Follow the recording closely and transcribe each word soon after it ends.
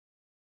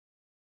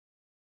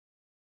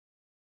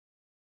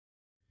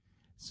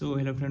So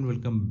hello friend,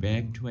 welcome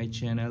back to my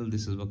channel.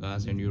 This is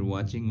Waqas and you're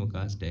watching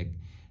Waqas Tech.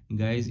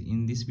 Guys,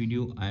 in this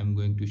video I am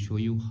going to show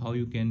you how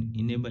you can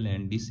enable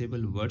and disable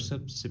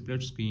WhatsApp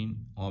split screen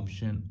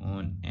option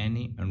on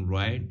any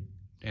Android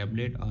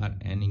tablet or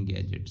any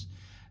gadgets.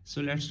 So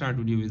let's start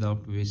video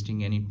without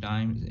wasting any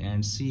time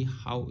and see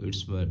how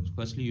it's works.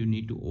 Firstly, you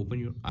need to open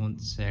your own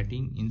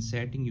setting. In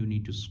setting, you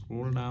need to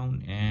scroll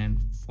down and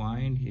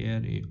find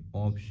here a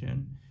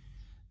option.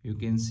 You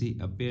can see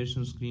appears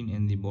on screen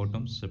in the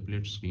bottom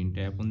split screen.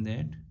 Tap on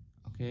that.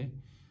 Okay,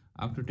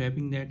 after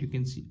tapping that, you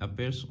can see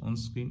appears on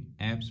screen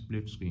app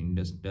split screen.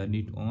 Just turn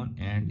it on,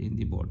 and in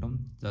the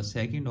bottom the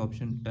second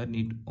option, turn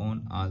it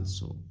on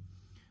also.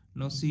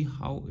 Now see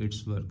how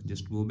it's work.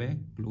 Just go back,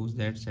 close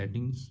that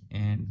settings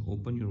and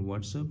open your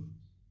WhatsApp.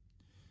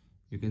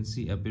 You can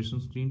see appears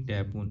on screen.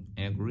 Tap on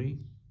agree,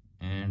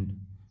 and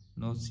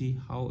now see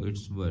how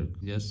it's work.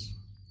 Just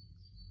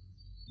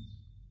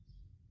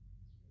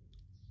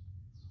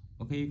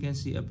okay, you can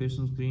see appears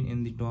on screen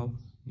in the top.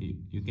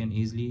 You can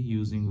easily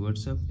using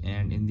WhatsApp,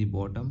 and in the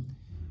bottom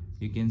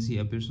you can see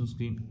appears on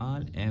screen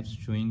all apps,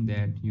 showing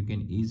that you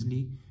can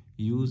easily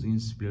use in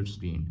split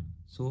screen.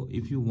 So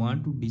if you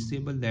want to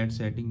disable that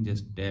setting,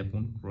 just tap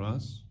on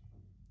cross.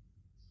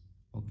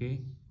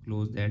 Okay,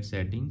 close that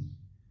setting,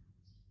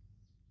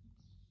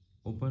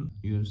 open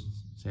your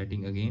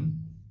setting again,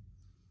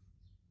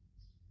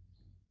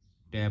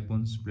 tap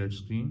on split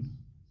screen,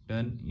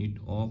 turn it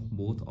off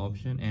both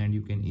option, and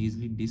you can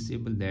easily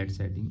disable that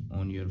setting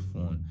on your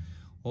phone.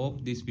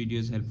 Hope this video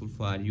is helpful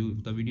for you.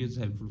 If the video is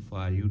helpful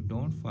for you,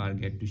 don't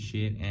forget to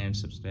share and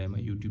subscribe my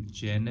YouTube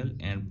channel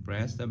and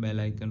press the bell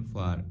icon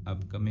for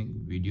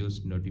upcoming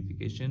videos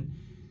notification.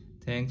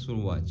 Thanks for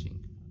watching.